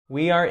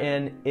We are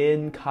in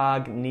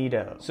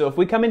incognito. So if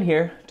we come in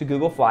here to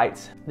Google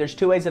Flights, there's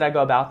two ways that I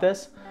go about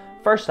this.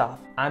 First off,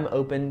 I'm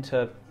open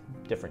to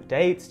different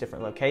dates,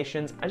 different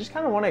locations. I just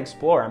kind of want to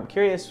explore. I'm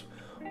curious,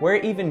 where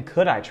even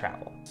could I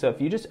travel? So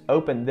if you just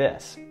open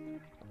this,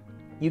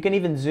 you can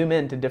even zoom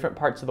in to different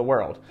parts of the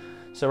world.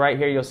 So right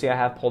here, you'll see I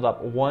have pulled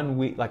up 1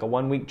 week, like a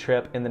 1 week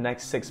trip in the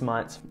next 6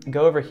 months.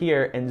 Go over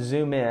here and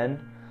zoom in,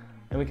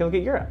 and we can look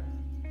at Europe.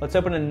 Let's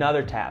open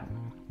another tab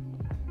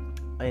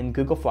in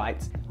Google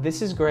Flights.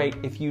 This is great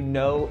if you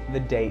know the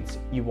dates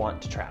you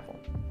want to travel.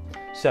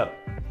 So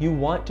you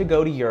want to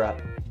go to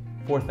Europe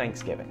for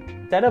Thanksgiving.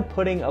 Instead of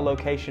putting a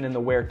location in the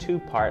where to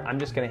part, I'm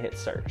just gonna hit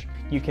search.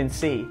 You can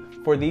see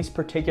for these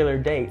particular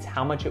dates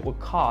how much it would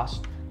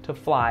cost to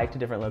fly to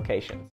different locations.